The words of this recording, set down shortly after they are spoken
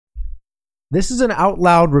This is an out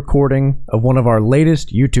loud recording of one of our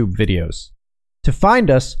latest YouTube videos. To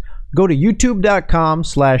find us, go to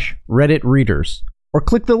youtube.com/redditreaders or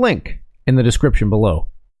click the link in the description below.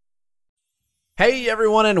 Hey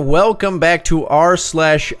everyone, and welcome back to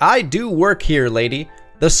r/I do work here lady,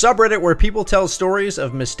 the subreddit where people tell stories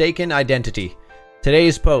of mistaken identity.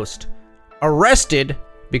 Today's post: arrested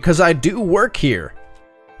because I do work here.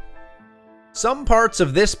 Some parts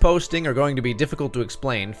of this posting are going to be difficult to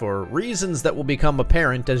explain for reasons that will become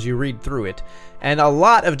apparent as you read through it, and a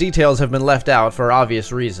lot of details have been left out for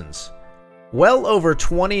obvious reasons. Well over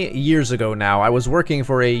 20 years ago now, I was working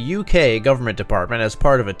for a UK government department as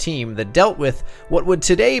part of a team that dealt with what would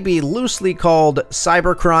today be loosely called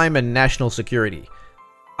cybercrime and national security.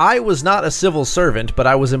 I was not a civil servant, but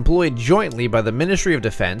I was employed jointly by the Ministry of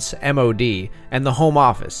Defense, MOD, and the Home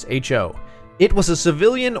Office, HO. It was a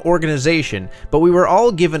civilian organization, but we were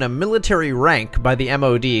all given a military rank by the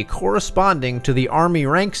MOD corresponding to the Army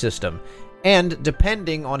rank system, and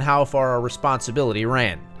depending on how far our responsibility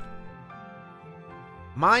ran.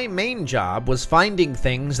 My main job was finding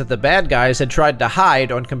things that the bad guys had tried to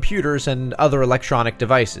hide on computers and other electronic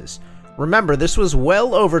devices. Remember, this was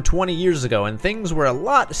well over 20 years ago, and things were a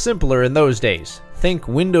lot simpler in those days. Think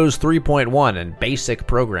Windows 3.1 and basic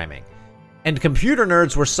programming. And computer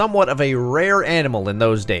nerds were somewhat of a rare animal in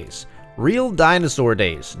those days. Real dinosaur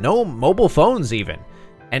days, no mobile phones even.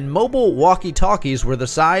 And mobile walkie-talkies were the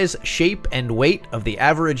size, shape, and weight of the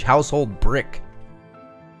average household brick.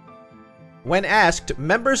 When asked,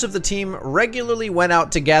 members of the team regularly went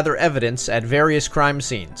out to gather evidence at various crime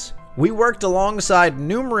scenes. We worked alongside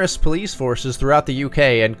numerous police forces throughout the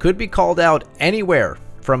UK and could be called out anywhere,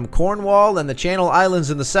 from Cornwall and the Channel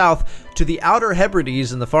Islands in the south to the Outer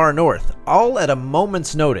Hebrides in the far north, all at a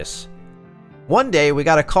moment's notice. One day we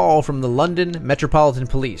got a call from the London Metropolitan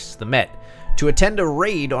Police, the Met, to attend a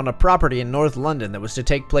raid on a property in North London that was to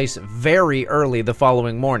take place very early the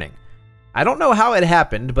following morning. I don't know how it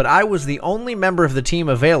happened, but I was the only member of the team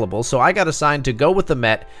available, so I got assigned to go with the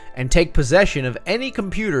Met and take possession of any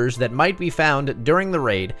computers that might be found during the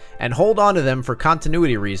raid and hold on to them for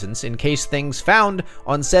continuity reasons in case things found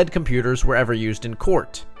on said computers were ever used in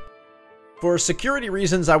court. For security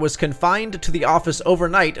reasons, I was confined to the office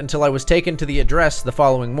overnight until I was taken to the address the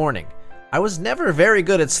following morning. I was never very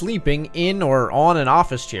good at sleeping in or on an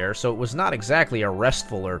office chair, so it was not exactly a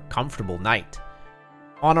restful or comfortable night.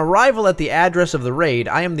 On arrival at the address of the raid,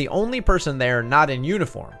 I am the only person there not in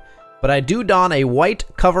uniform, but I do don a white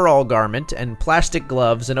coverall garment and plastic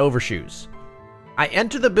gloves and overshoes. I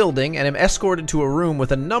enter the building and am escorted to a room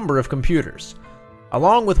with a number of computers,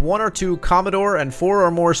 along with 1 or 2 Commodore and 4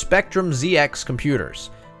 or more Spectrum ZX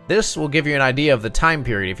computers. This will give you an idea of the time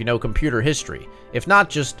period if you know computer history. If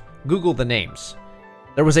not, just Google the names.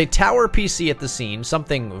 There was a tower PC at the scene,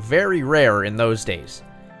 something very rare in those days.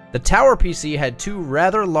 The tower PC had 2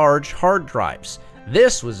 rather large hard drives.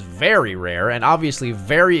 This was very rare and obviously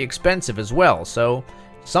very expensive as well, so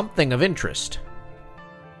something of interest.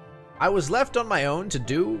 I was left on my own to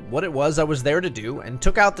do what it was I was there to do and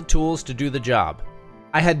took out the tools to do the job.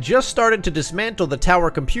 I had just started to dismantle the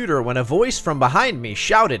tower computer when a voice from behind me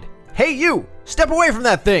shouted, "Hey you! Step away from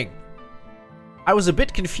that thing!" I was a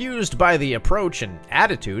bit confused by the approach and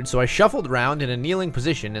attitude, so I shuffled around in a kneeling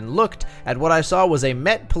position and looked at what I saw was a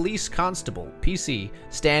Met Police Constable, PC,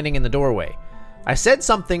 standing in the doorway. I said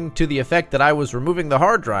something to the effect that I was removing the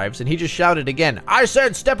hard drives, and he just shouted again, "I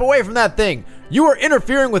said step away from that thing! You are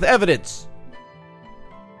interfering with evidence!"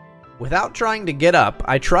 Without trying to get up,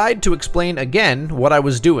 I tried to explain again what I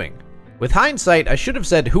was doing. With hindsight, I should have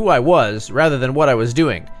said who I was rather than what I was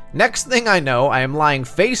doing. Next thing I know, I am lying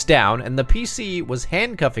face down and the PC was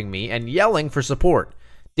handcuffing me and yelling for support.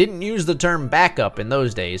 Didn't use the term backup in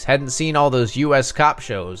those days, hadn't seen all those US cop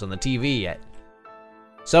shows on the TV yet.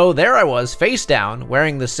 So there I was, face down,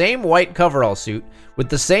 wearing the same white coverall suit, with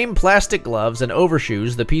the same plastic gloves and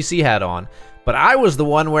overshoes the PC had on, but I was the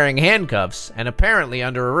one wearing handcuffs and apparently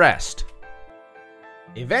under arrest.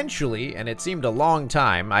 Eventually, and it seemed a long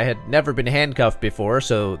time, I had never been handcuffed before,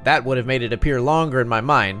 so that would have made it appear longer in my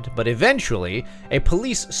mind, but eventually, a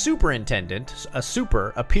police superintendent, a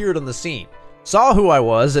super, appeared on the scene, saw who I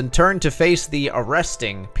was, and turned to face the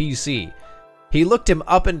arresting PC. He looked him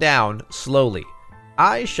up and down, slowly.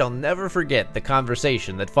 I shall never forget the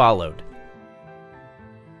conversation that followed.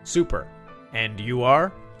 Super: "And you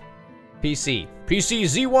are?" PC: "PC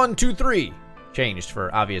Z123, changed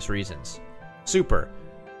for obvious reasons. Super: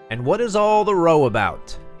 "And what is all the row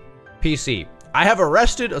about?" PC: "I have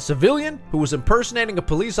arrested a civilian who was impersonating a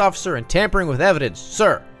police officer and tampering with evidence,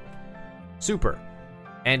 sir." Super: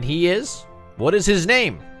 "And he is? What is his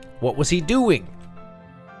name? What was he doing?"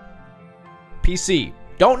 PC.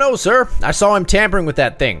 Don't know, sir. I saw him tampering with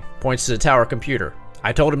that thing. Points to the tower computer.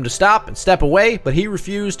 I told him to stop and step away, but he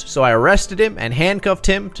refused, so I arrested him and handcuffed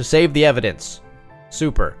him to save the evidence.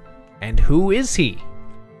 Super. And who is he?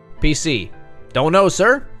 PC. Don't know,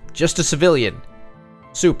 sir. Just a civilian.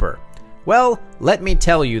 Super. Well, let me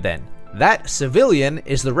tell you then. That civilian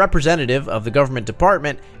is the representative of the government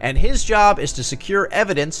department, and his job is to secure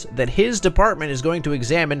evidence that his department is going to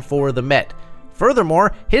examine for the Met.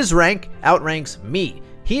 Furthermore, his rank outranks me.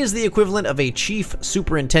 He is the equivalent of a chief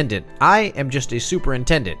superintendent. I am just a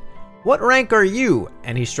superintendent. What rank are you?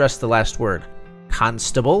 And he stressed the last word.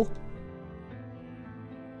 Constable?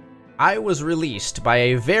 I was released by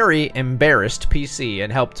a very embarrassed PC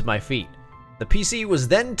and helped to my feet. The PC was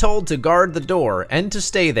then told to guard the door and to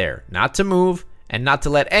stay there, not to move, and not to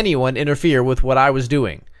let anyone interfere with what I was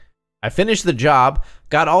doing. I finished the job,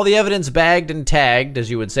 got all the evidence bagged and tagged, as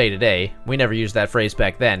you would say today, we never used that phrase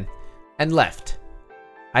back then, and left.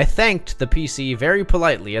 I thanked the PC very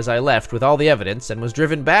politely as I left with all the evidence and was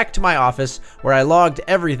driven back to my office where I logged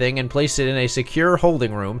everything and placed it in a secure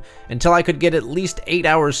holding room until I could get at least 8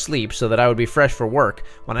 hours sleep so that I would be fresh for work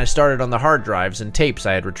when I started on the hard drives and tapes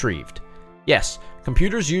I had retrieved. Yes,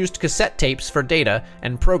 computers used cassette tapes for data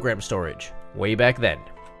and program storage, way back then.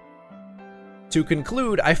 To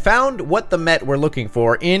conclude, I found what the Met were looking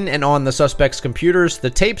for in and on the suspect's computers, the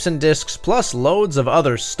tapes and discs, plus loads of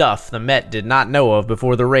other stuff the Met did not know of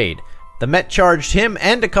before the raid. The Met charged him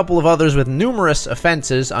and a couple of others with numerous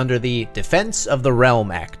offenses under the Defense of the Realm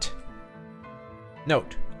Act.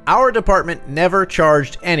 Note, our department never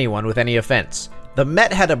charged anyone with any offense. The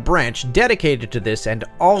Met had a branch dedicated to this and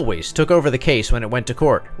always took over the case when it went to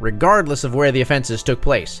court, regardless of where the offenses took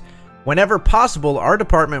place. Whenever possible, our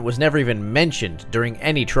department was never even mentioned during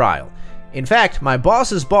any trial. In fact, my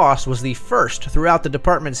boss's boss was the first throughout the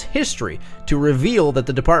department's history to reveal that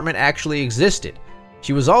the department actually existed.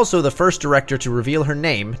 She was also the first director to reveal her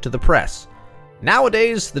name to the press.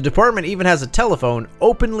 Nowadays, the department even has a telephone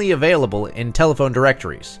openly available in telephone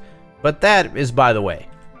directories. But that is by the way.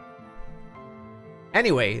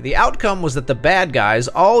 Anyway, the outcome was that the bad guys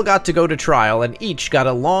all got to go to trial and each got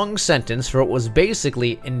a long sentence for what was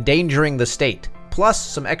basically endangering the state, plus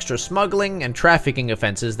some extra smuggling and trafficking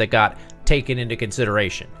offenses that got taken into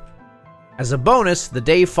consideration. As a bonus, the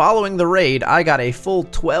day following the raid, I got a full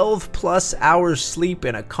 12+ hours sleep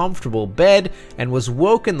in a comfortable bed and was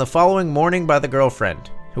woken the following morning by the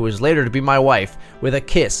girlfriend, who was later to be my wife, with a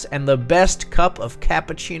kiss and the best cup of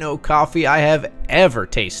cappuccino coffee I have ever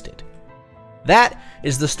tasted. That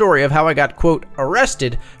is the story of how I got, quote,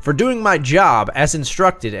 arrested for doing my job as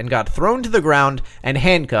instructed and got thrown to the ground and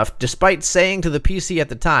handcuffed despite saying to the PC at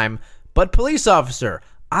the time, "But police officer,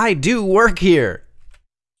 I do work here."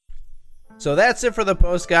 So that's it for the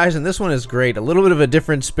post, guys, and this one is great. A little bit of a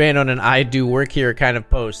different spin on an "I do work here" kind of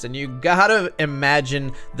post, and you gotta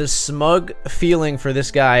imagine the smug feeling for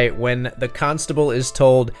this guy when the constable is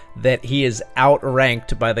told that he is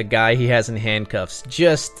outranked by the guy he has in handcuffs.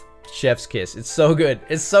 Just chef's kiss. It's so good.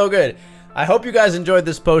 It's so good. I hope you guys enjoyed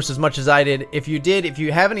this post as much as I did. If you did, if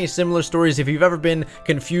you have any similar stories, if you've ever been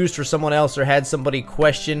confused for someone else or had somebody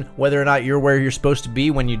question whether or not you're where you're supposed to be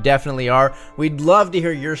when you definitely are, we'd love to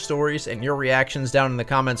hear your stories and your reactions down in the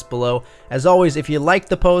comments below. As always, if you liked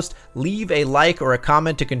the post, leave a like or a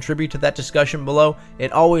comment to contribute to that discussion below.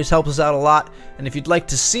 It always helps us out a lot. And if you'd like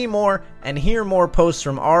to see more and hear more posts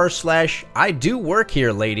from r/I do work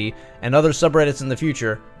here lady and other subreddits in the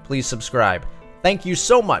future, please subscribe. Thank you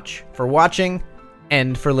so much for watching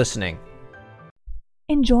and for listening.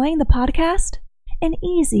 Enjoying the podcast? An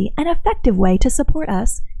easy and effective way to support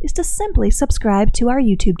us is to simply subscribe to our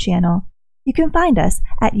YouTube channel. You can find us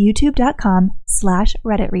at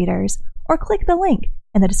youtube.com/redditreaders or click the link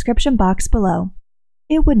in the description box below.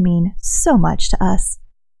 It would mean so much to us.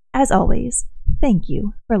 As always, thank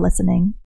you for listening.